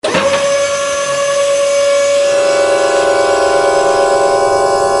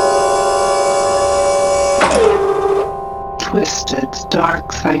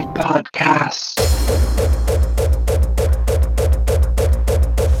Dark Side Podcast.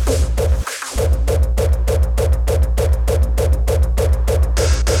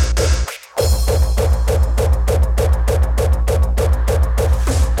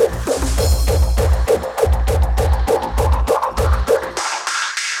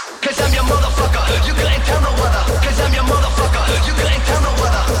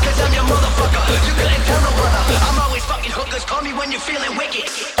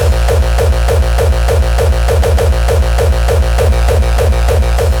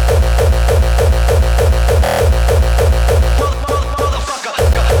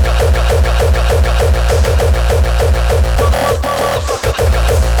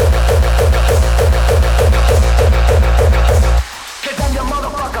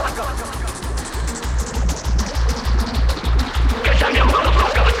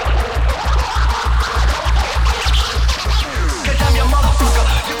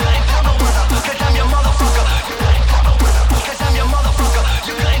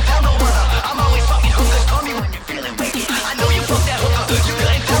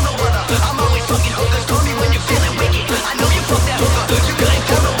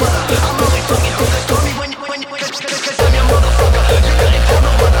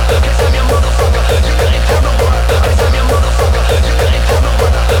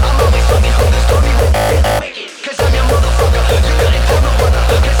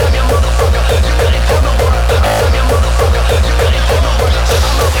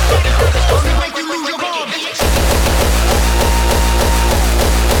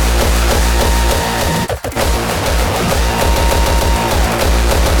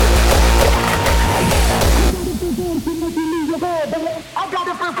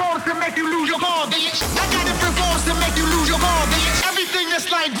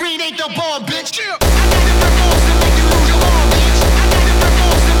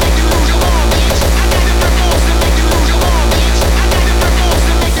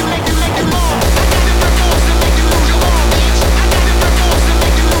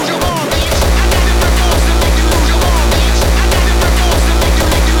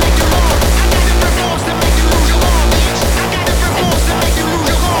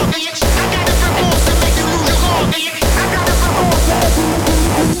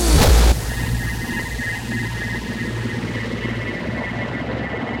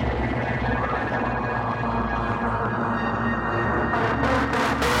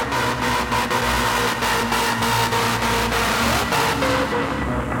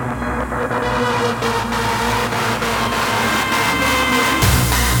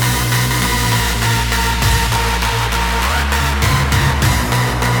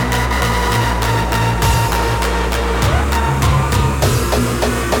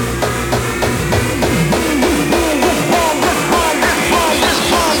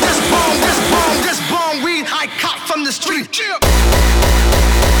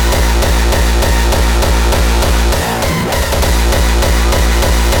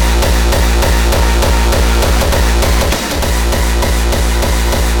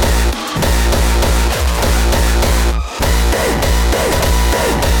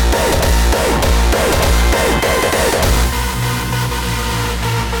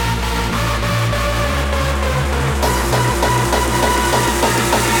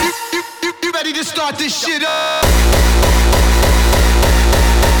 This shit up.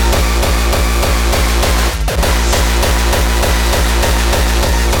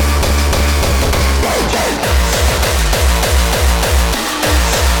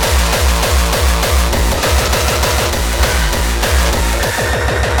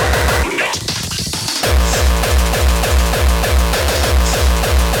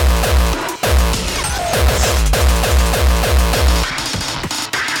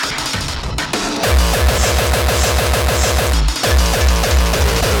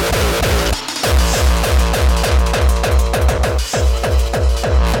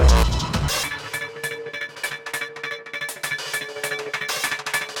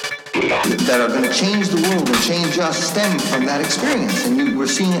 That are going to change the world and change us stem from that experience, and we're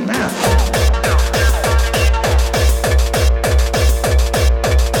seeing it now.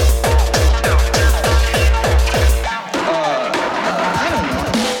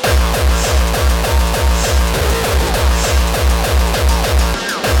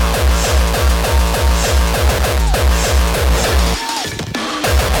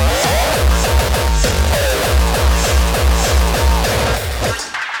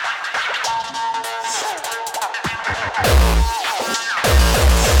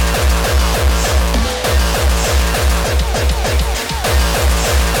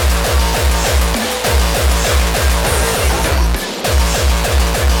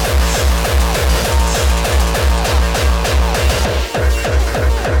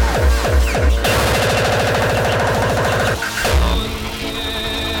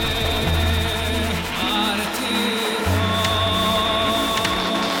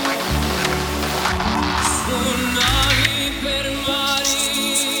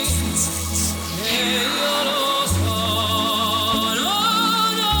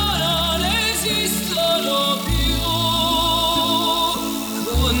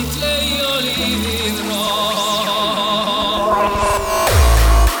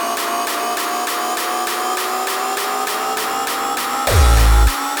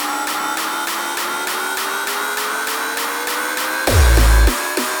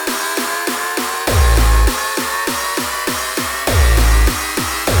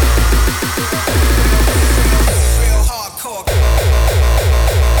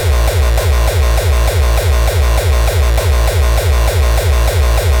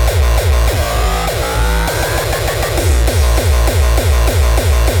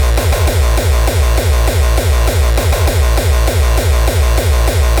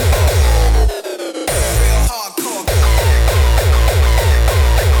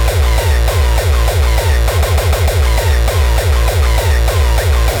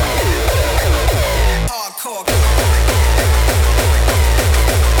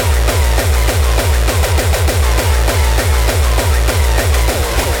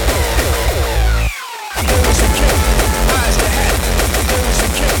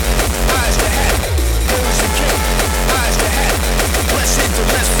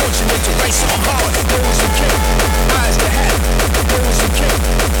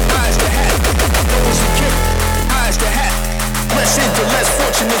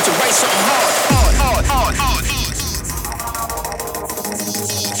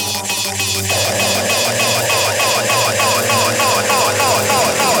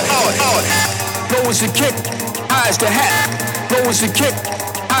 as the hat, low as the kick,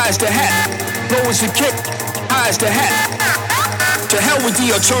 high as the hat, low as the kick, high as the hat. To hell with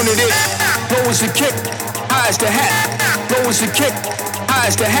the alternative, low as the kick, high as the hat, low as the kick, high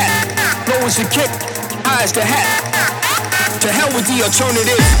as the hat, low as the kick, high as the hat. To hell with the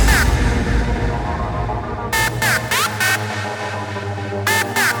alternative.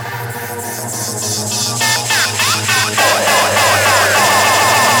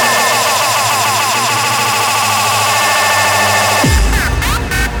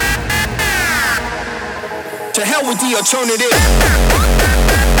 To hell with the alternative.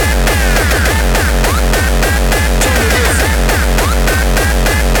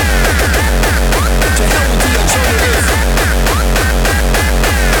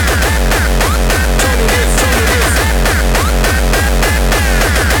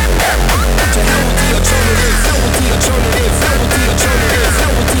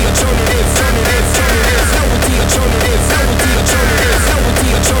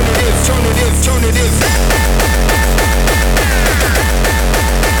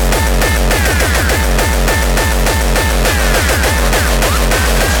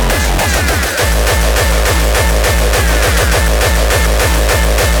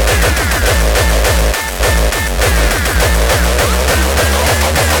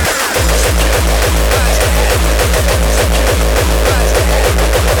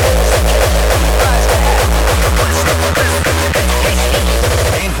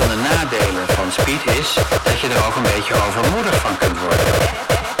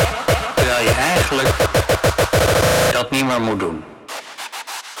 moet doen.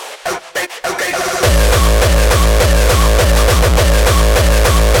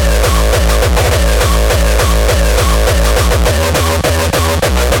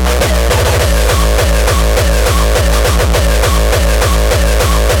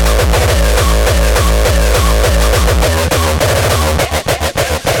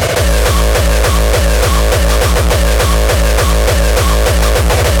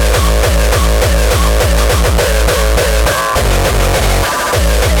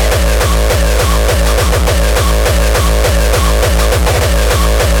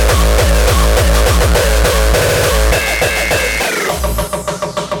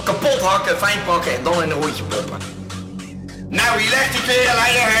 Fijn pakken en dan in een rondje pompen. Nou, wie legt die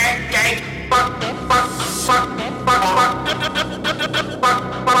klerenleier, hè? Kijk, pak, pak, pak, pak, pak, pak, pak, pak,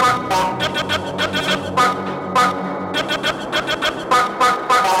 pak, pak,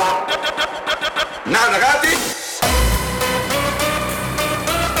 pak. Nou, daar gaat ie.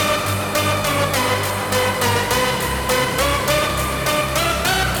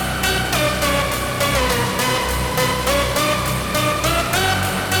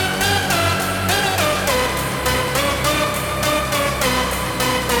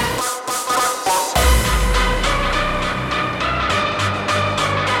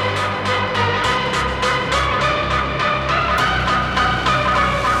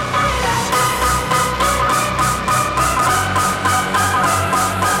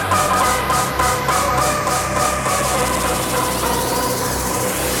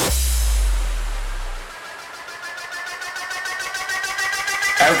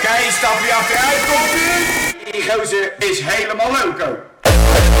 Oké, stapje achteruit, komt ie. Die gozer is helemaal loco.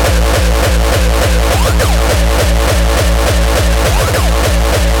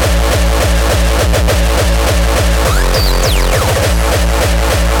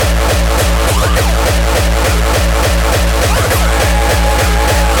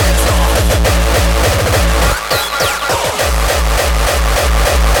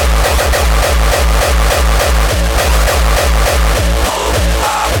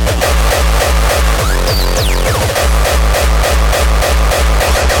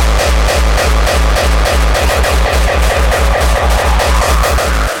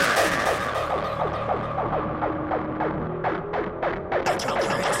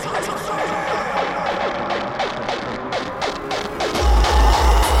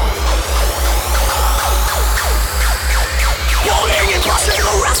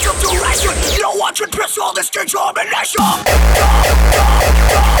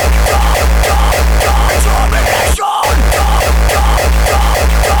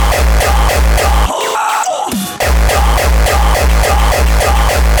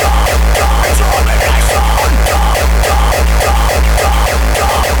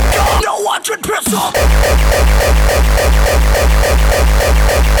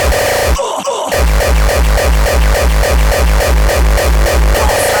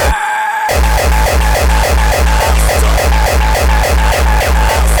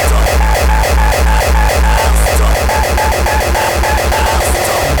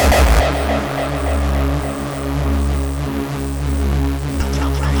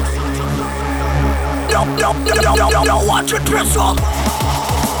 No watch it pistol.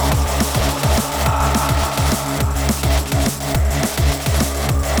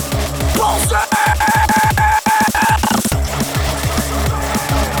 Bullshit.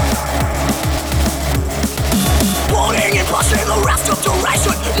 Pulling and pushing the rest of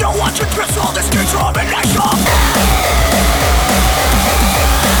duration. No watch it pistol. This determination.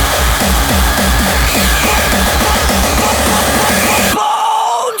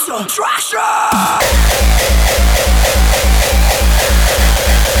 Bones. Trasher.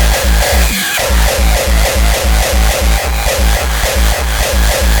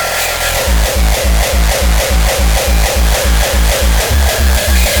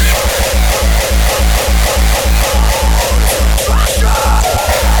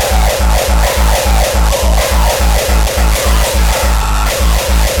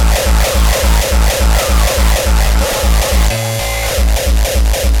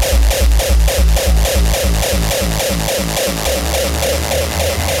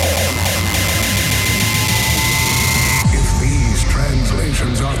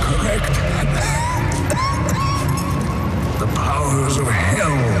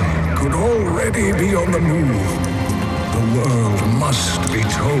 Be on the move. The world must be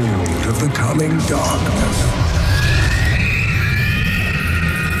told of the coming darkness.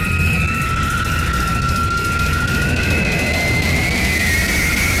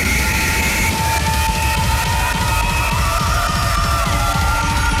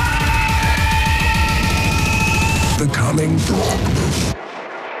 The coming darkness.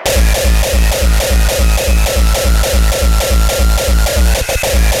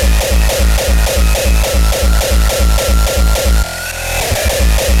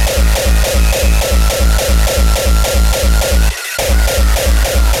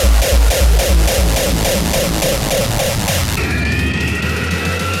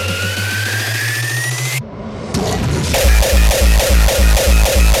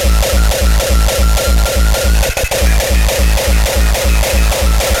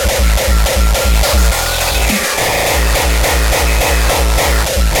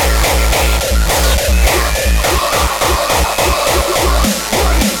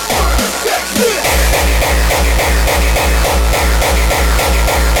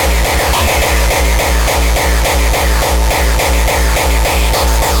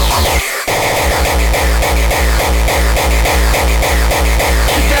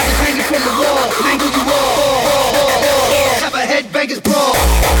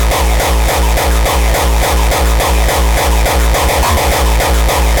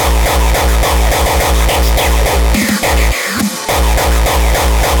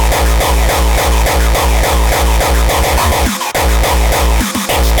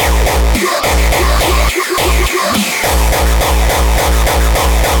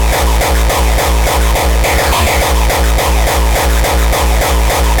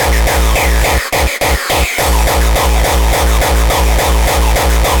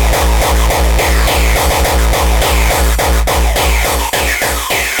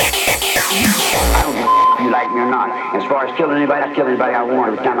 Kill anybody I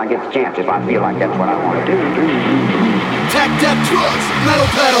want every time I get the chance if I feel like that's what I want to do. Tech death drugs, metal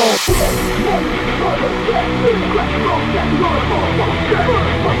pedal.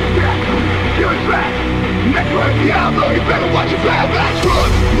 Killing track. Network Diablo, you better watch your flat back.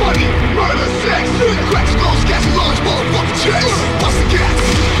 Drugs, money, murder, sex. Crack skulls, gas and large motherfucking checks. Bust the gas,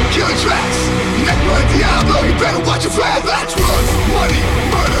 killing tracks. Network Diablo, you better watch your flat back. Drugs, money,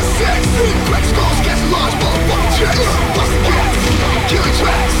 murder, sex. Crack skulls, gas and large motherfucking checks. Bust the gas, killing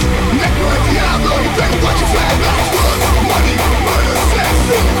tracks. Network Diablo, you better watch your flat back. Drugs, money, murder, sex.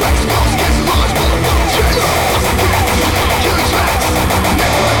 Crack skulls, gas and large motherfucking checks. Bust the gas, killing tracks.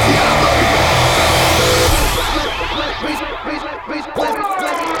 Network Diablo, you better.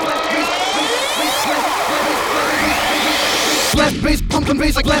 Left bass, pumping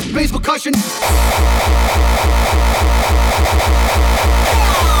bass like left bass percussion.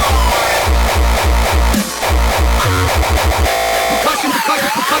 Percussion, percussion,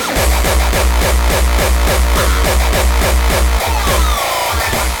 percussion.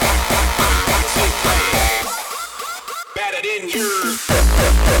 Better than yours.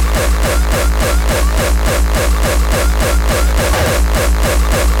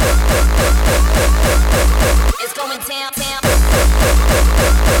 It's going down, down.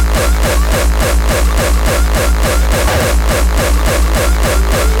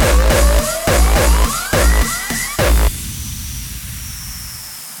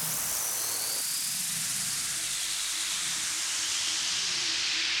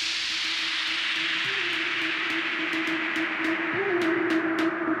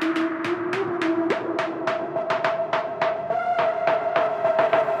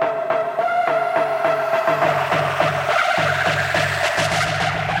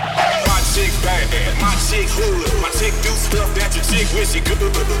 she good.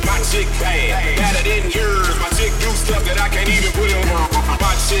 My chick bad, better than yours. My chick do stuff that I can't even put in words.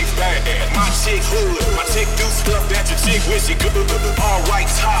 My chick bad, my chick hood. My chick do stuff that your chick wish she could. All right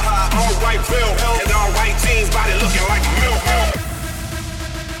top, all right belt, and all right jeans, body looking like milk.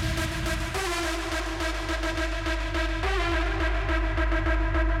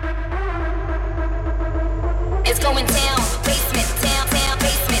 It's going down, basement, down, down,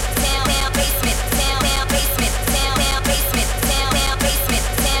 basement, down, down, basement, down, down, basement, down, down, basement, down, down, basement, down, down, basement,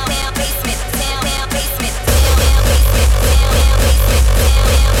 down, down, basement, down, down, basement, down, down, basement, down, down, basement,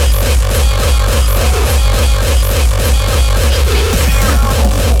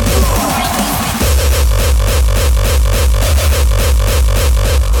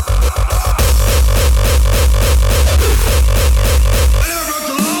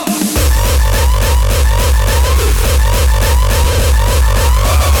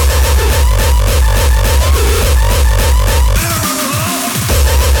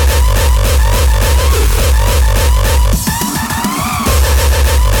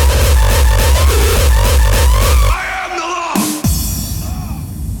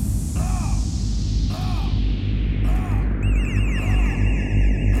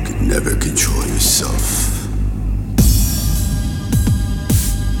 Never control yourself.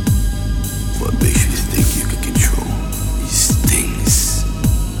 What makes you think you can control these things?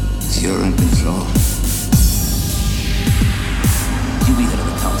 You're in control. You be the one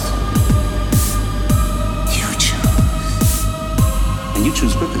that tells. You choose. And you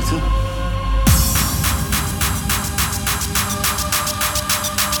choose quickly too.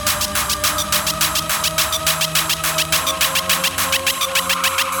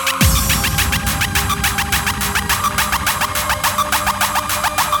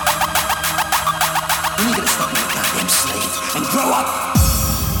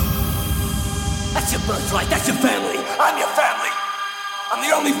 That's your birthright, that's your family. I'm your family. I'm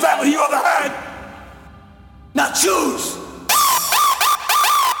the only family you ever had. Now choose.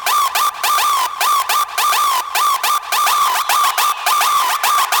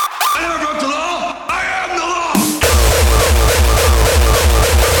 I never broke the law. I am the law.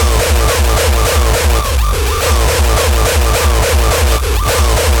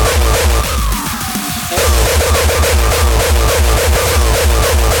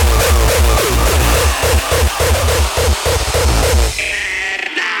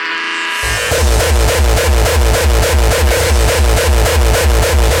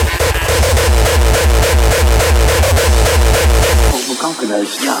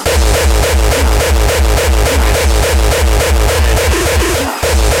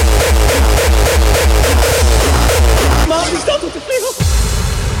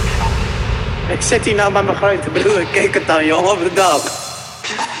 Ik zit hier nou bij mijn grote broer, kijk het dan jongen op de dak.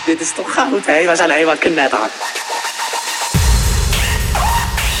 Dit is toch goud, hé? We zijn helemaal knetter.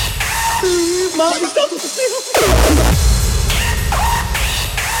 Maar die staat op de spiegel.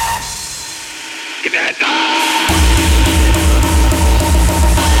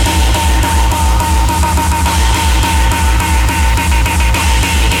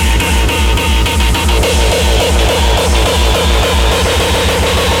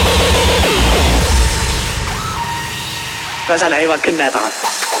 We zijn helemaal knetter.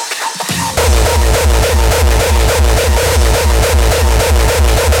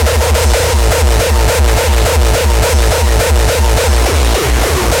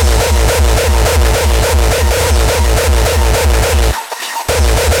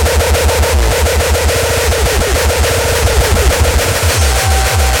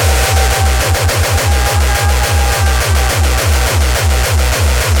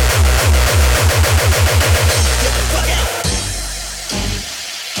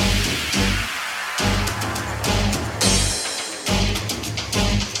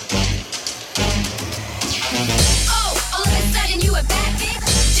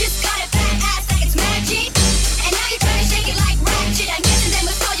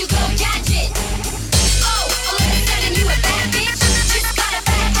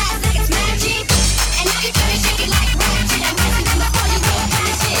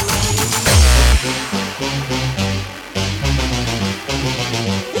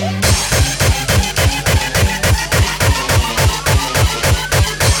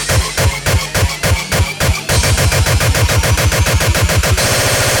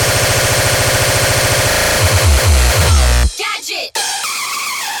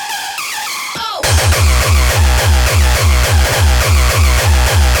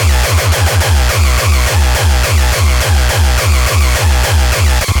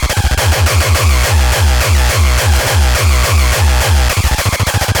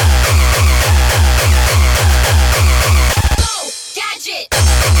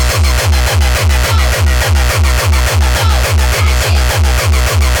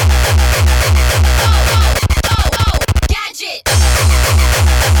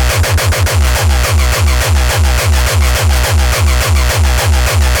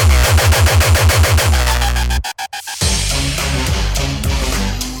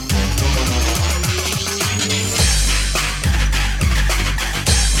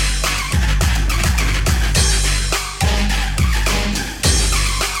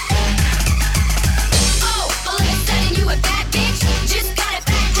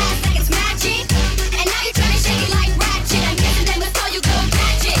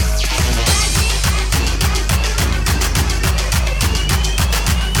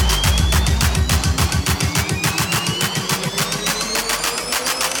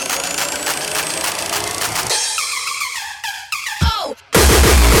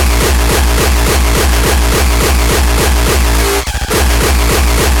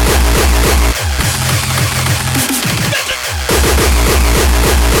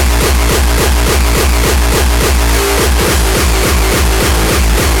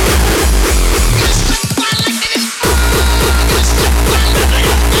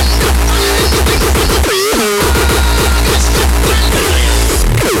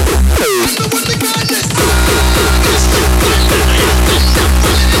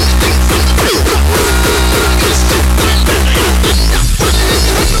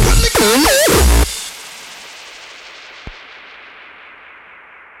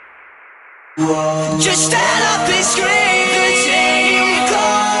 Just stand up and scream. The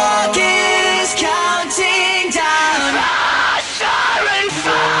clock is counting down. Siren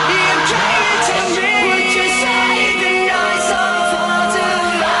fire. You came to me to save the night. Some part of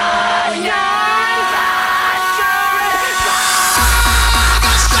life.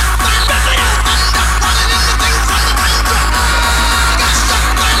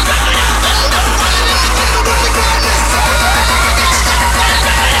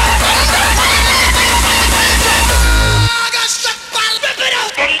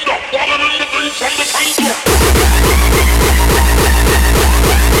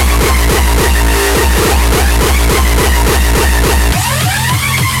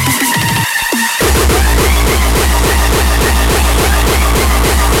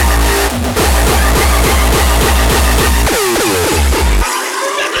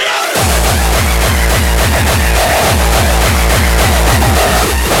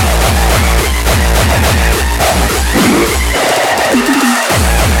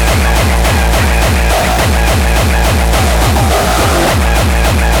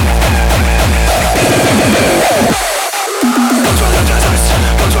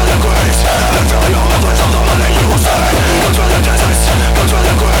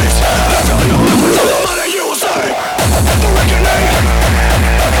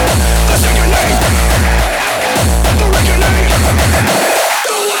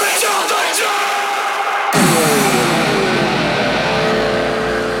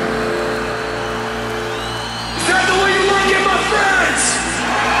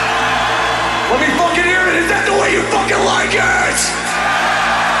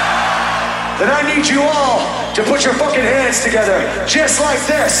 Then I need you all to put your fucking hands together, just like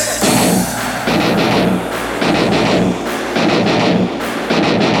this.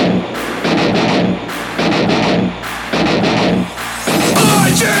 I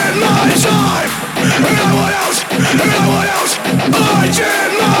did my time, and no one else, and no one else. I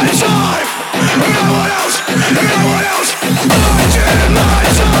did my time, and no one else, and no one else. I did my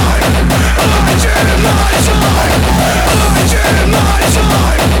time, I did my time, I did my time, I did my time, I did my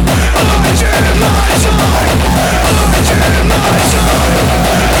time.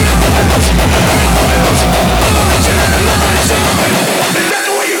 No one else, no one else.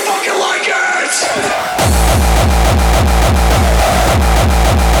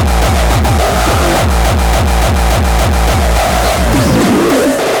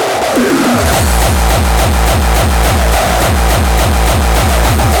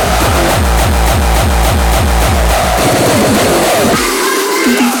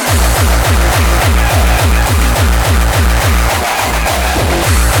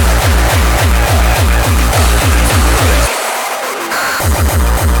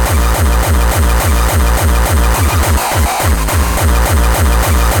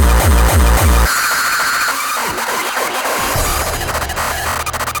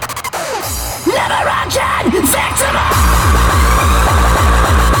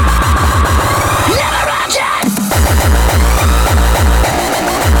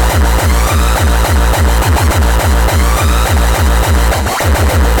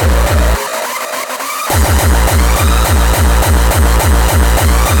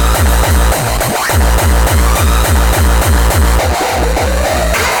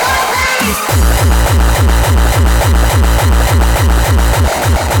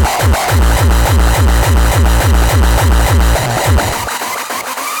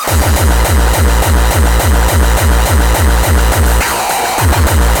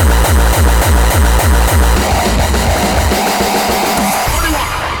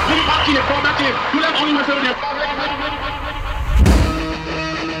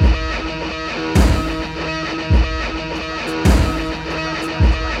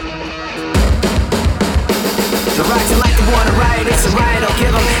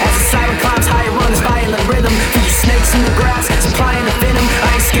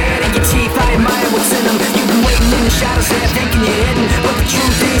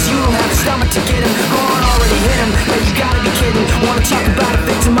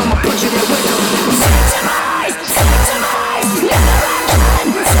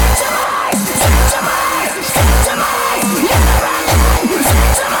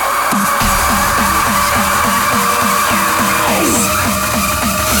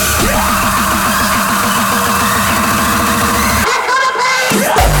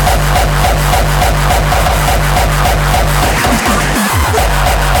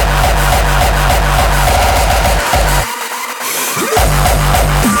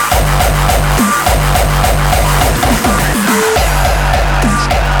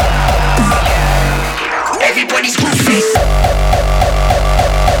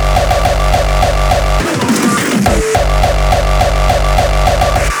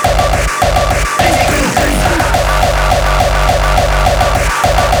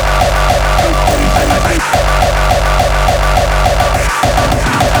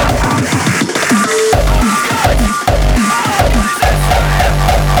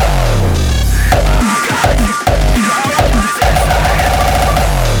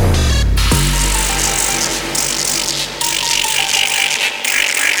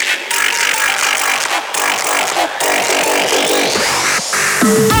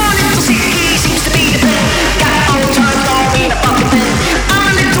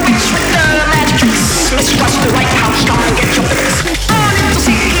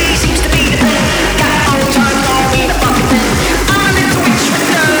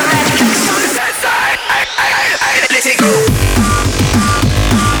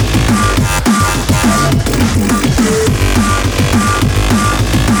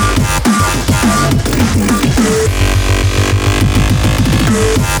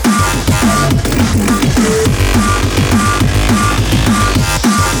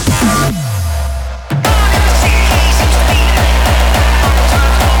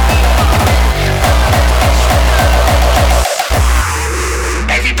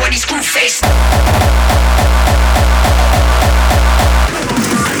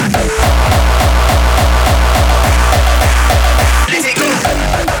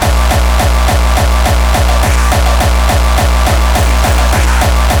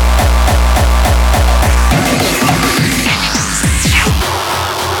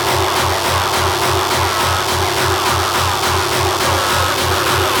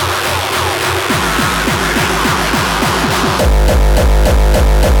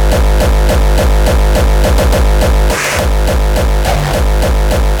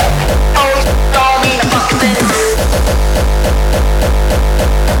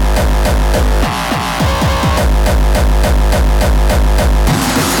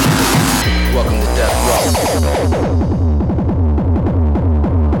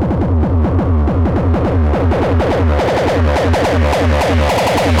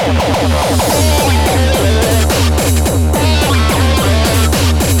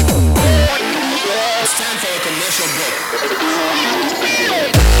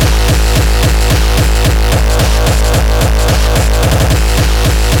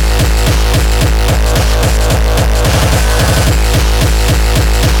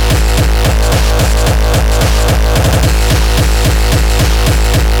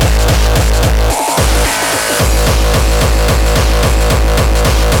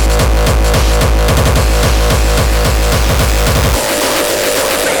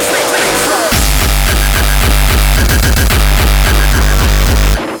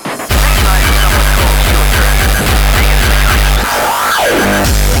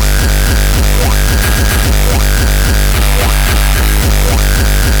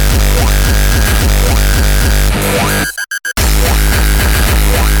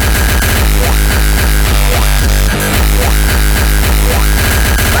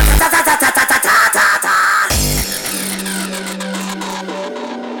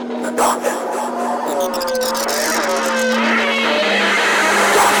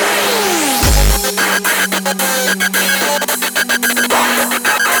 Blow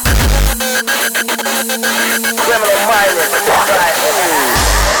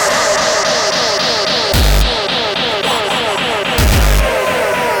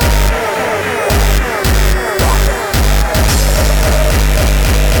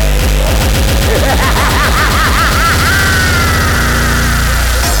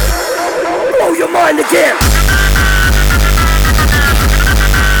your mind again.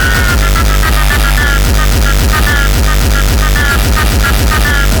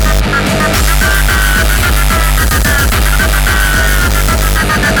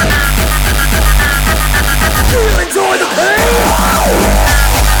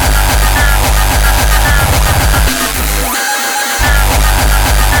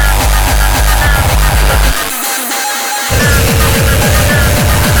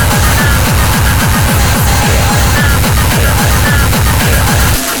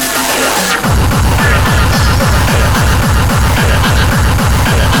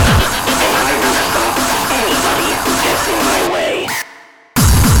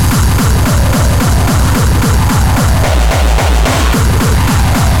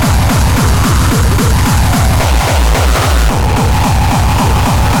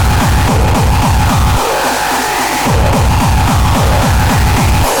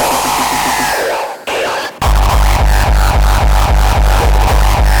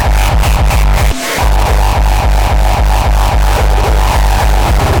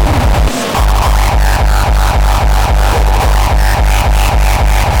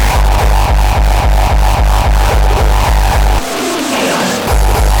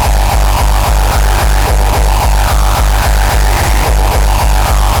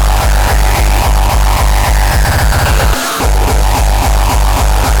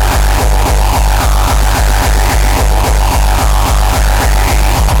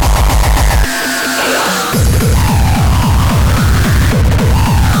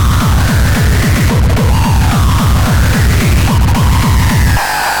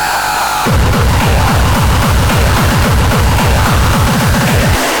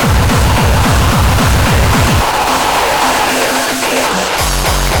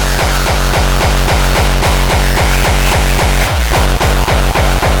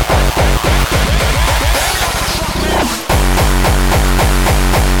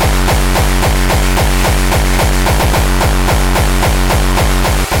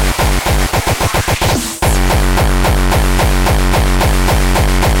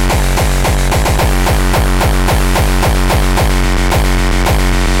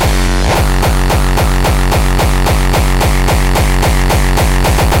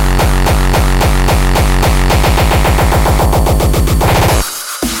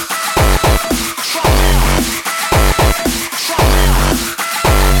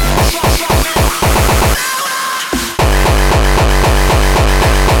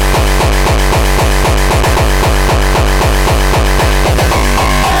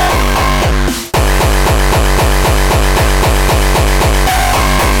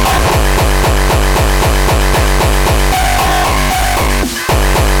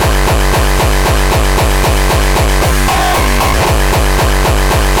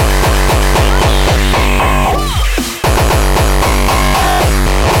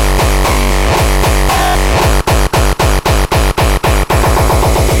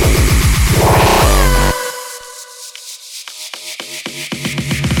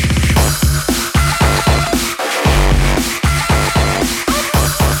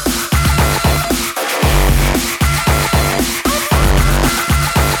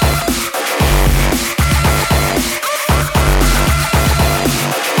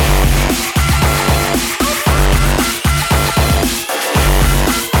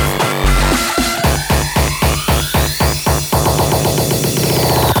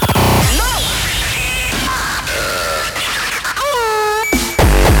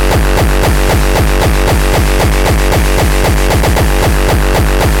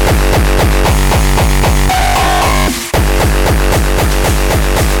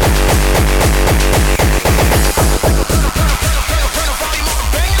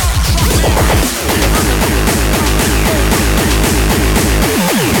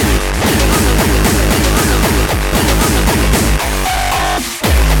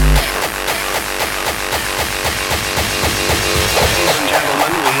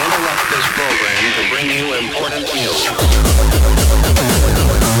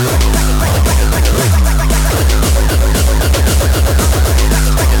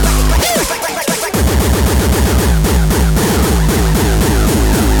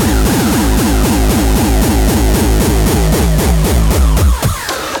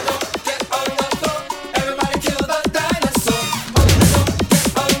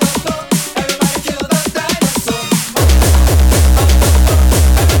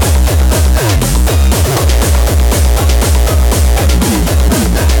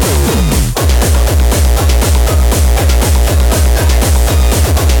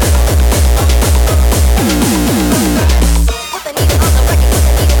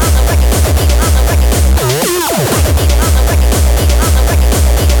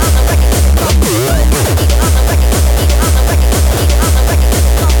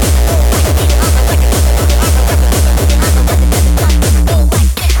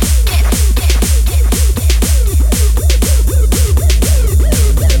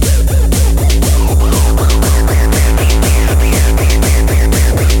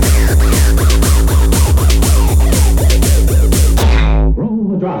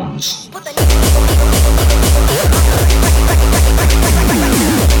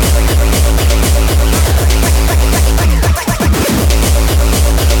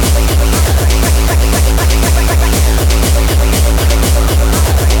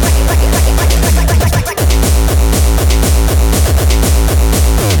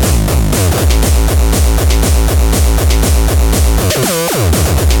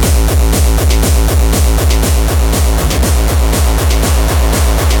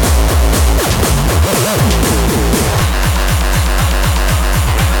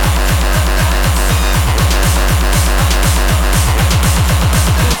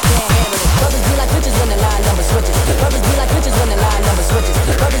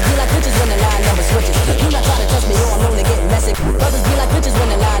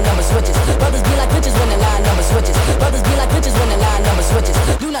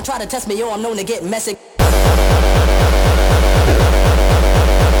 to test me, yo, I'm known to get messy.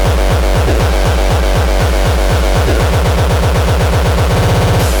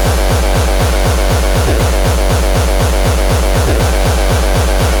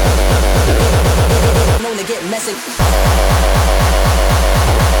 Known to get messy.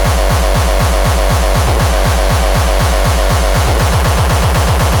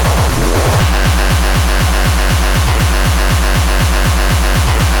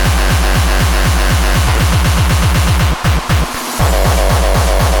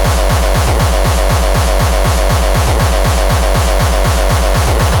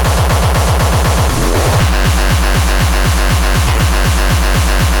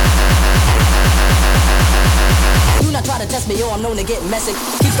 Test me, yo, I'm known to get messy.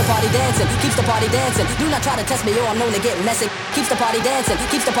 Keeps the party dancing, keeps the party dancing. Do not try to test me, yo, I'm known to get messy. Keeps the party dancing,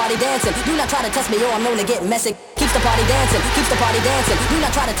 keeps the party dancing. Do not try to test me, yo, I'm known to get messy. Keeps the party dancing, keeps the party dancing. Do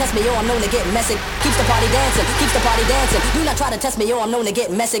not try to test me, yo, I'm known to get messy. Keeps the party dancing, keeps the party dancing. Do not try to test me, yo, I'm known to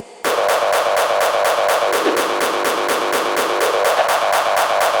get messy.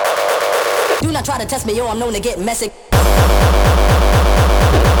 Do not try to test me, yo, I'm known to get messy.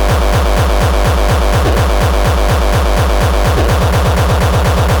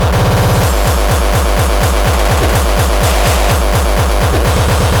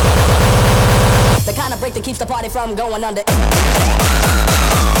 The kind of break that keeps the party from going under.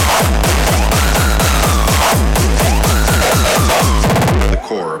 The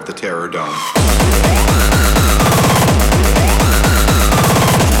core of the Terror Dome.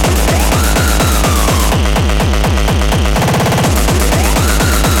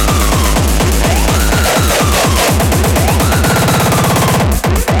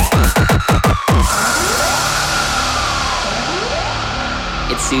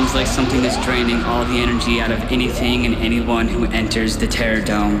 Seems like something that's draining all the energy out of anything and anyone who enters the Terror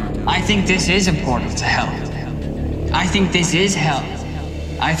Dome. I think this is a portal to hell. I think this is hell.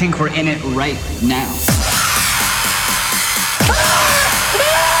 I think we're in it right now.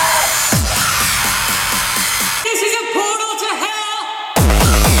 This is a portal to hell!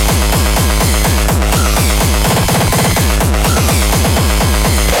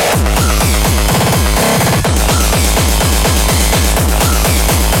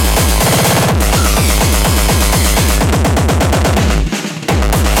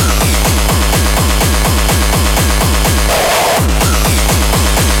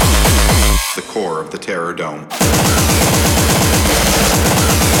 The Terror Dome.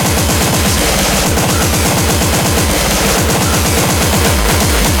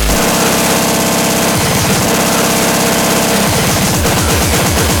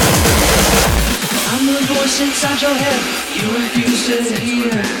 I'm the voice inside your head you refuse to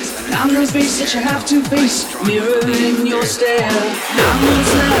hear. I'm the face that you have to face, mirror in your stare. I'm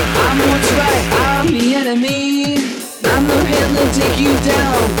what's left, I'm what's right, I'm the enemy. I'm the hand that take you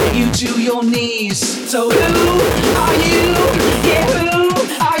down, bring you to your knees. So who are you? Yeah, who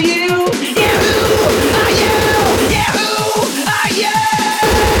are you? Yeah, who are you? Yeah, who are you?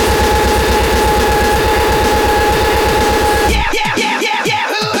 Yeah, yeah, yeah, yeah, yeah,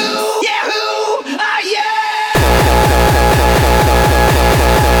 who? Yeah, who are you?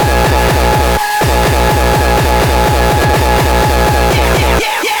 Yeah, yeah,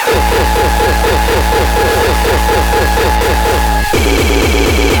 yeah, yeah.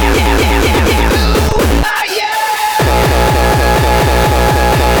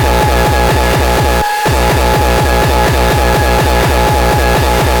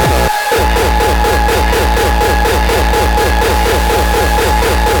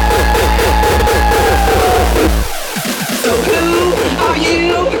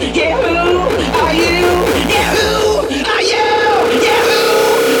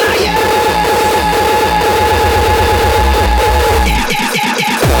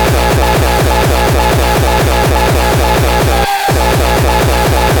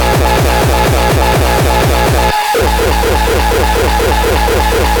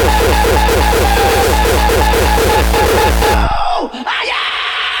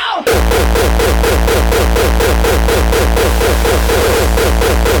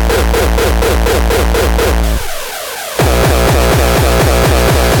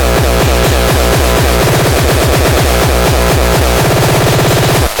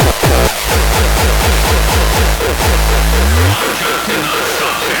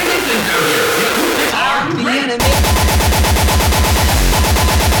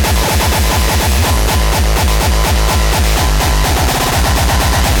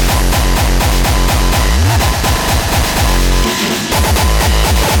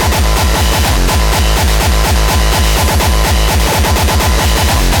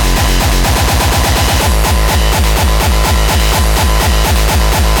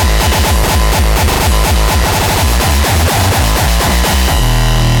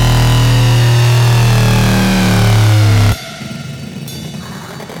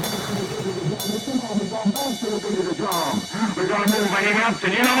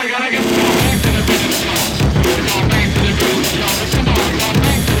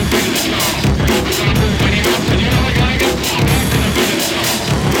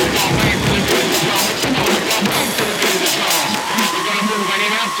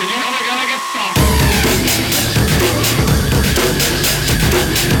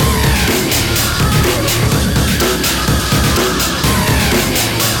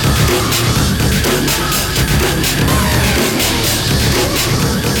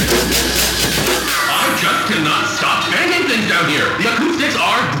 acoustics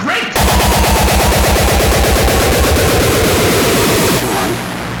are great! Come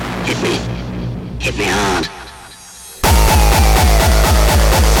on, hit me. Hit me hard.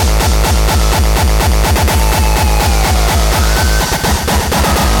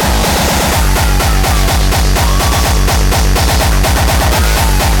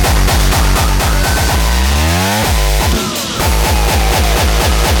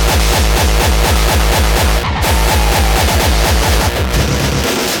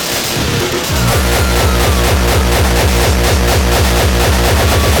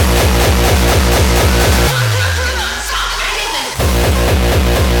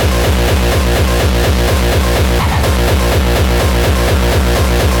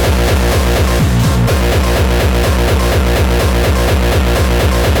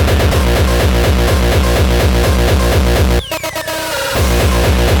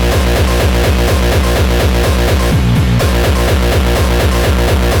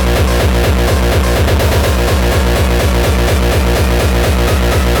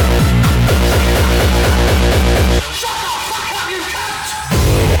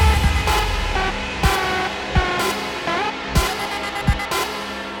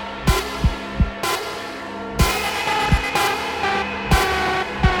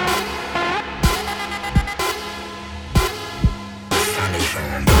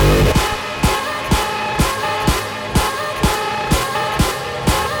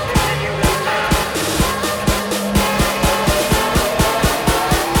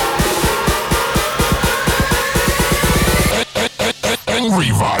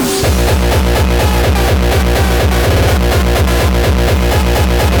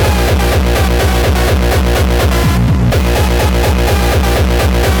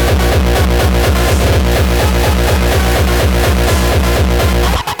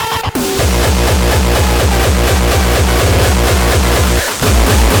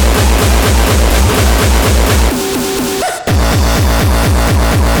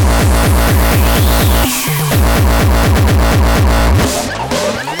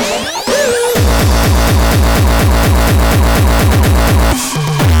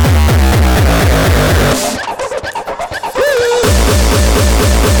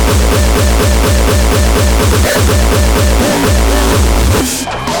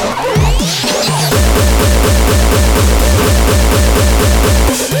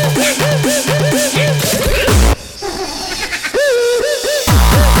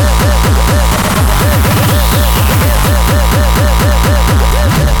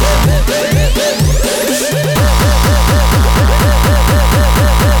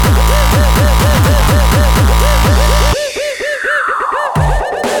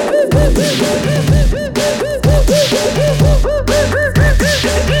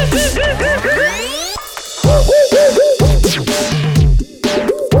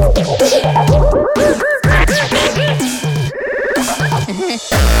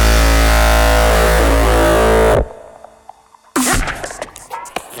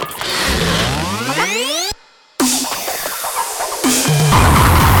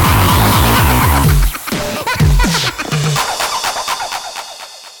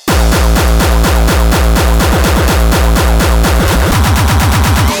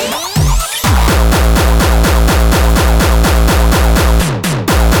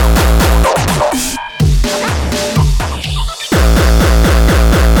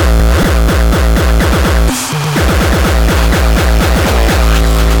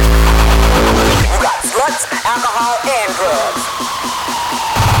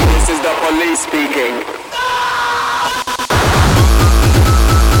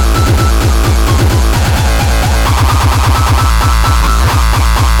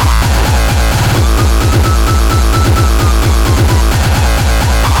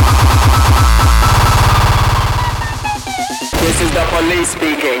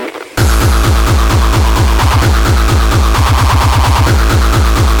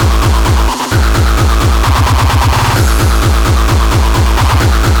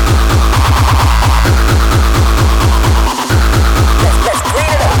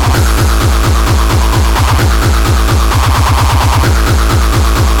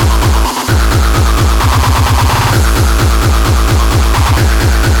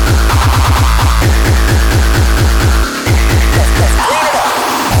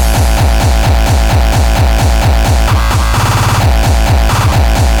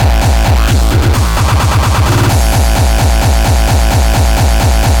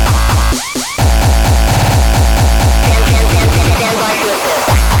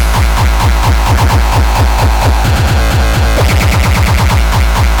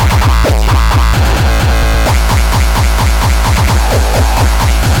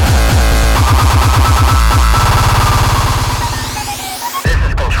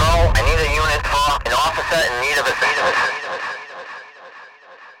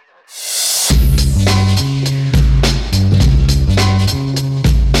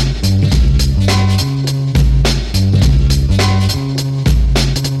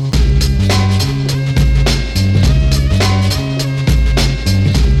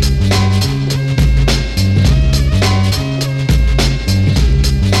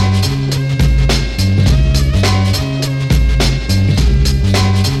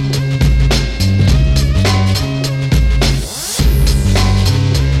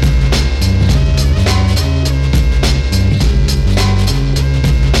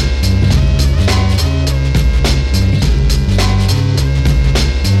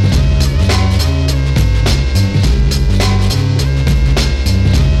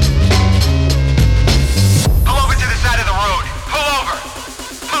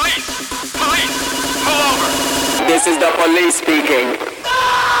 This is the police speaking.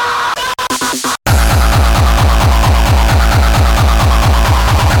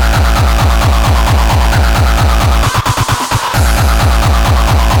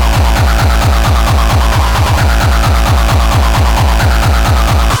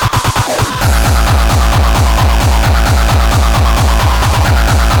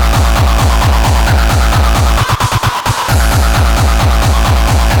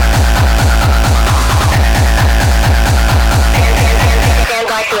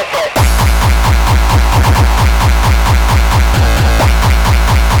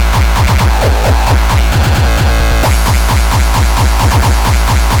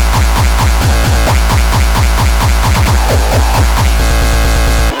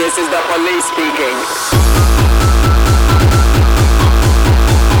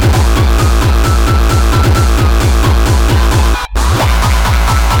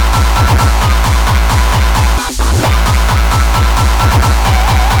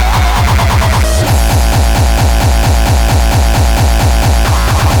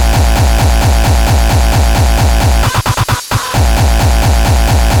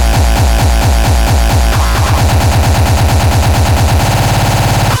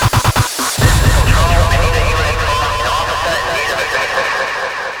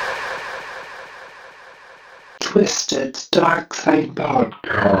 Twisted Dark Side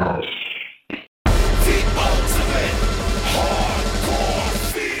Podcast.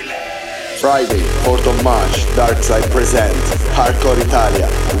 Friday, 4th of March, Darkside present Hardcore Italia,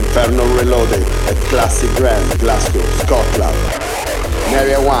 Inferno Reloaded at Classic Grand, Glasgow, Scotland. In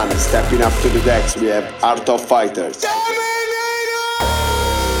Area 1, stepping up to the decks, we have Art of Fighters.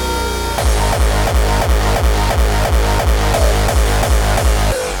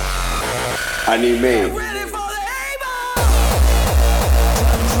 Anime.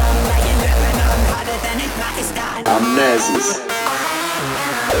 Amnesis.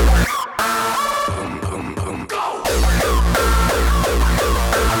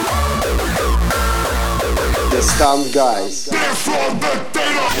 The Stunt Guys.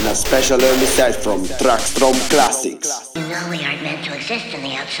 And a special early set from Trackstrom Classics. You know we aren't meant to exist in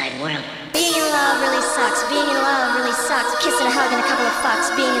the outside world. Being in love really sucks. Being in love really sucks. Kiss and a hug and a couple of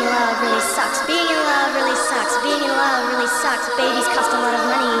fucks. Being in love really sucks. Being in love really sucks. Being in love really sucks. Babies cost a lot of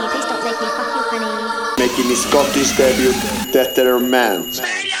money. Please don't make me fuck you, honey. Making his Scottish debut, Tetherer Man.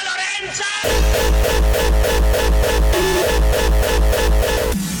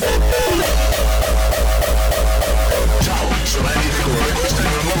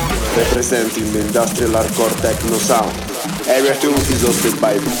 Representing the industrial hardcore techno sound. Area 2 is hosted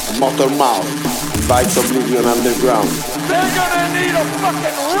by Motor Mouth, Invites Oblivion Underground. They're gonna need a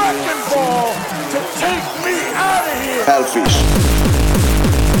fucking wrecking ball to take me out of here! Hellfish.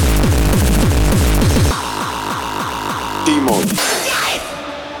 Demon. Life!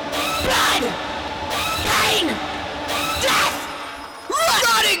 Blood! Pain! Death!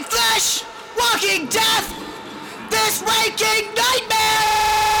 Rotting flesh! Walking death! This waking nightmare!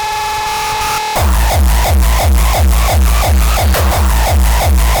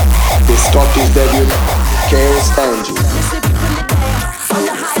 The Scottish debut, Chaos Engine.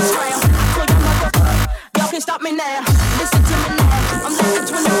 Y'all can stop me now. Listen to me now. I'm like a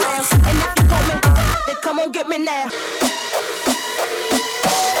twin of rails. And if you want me, then come on, get me now.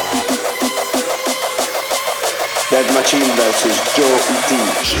 Dead Machine vs. Joe E.T.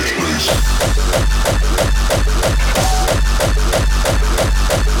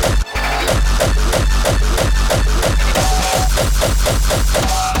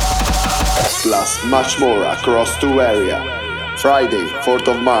 Plus much more across 2 areas. Friday, 4th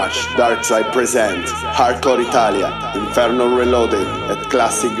of March, Darkside present Hardcore Italia, Inferno Reloaded at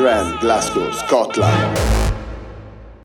Classic Grand, Glasgow, Scotland.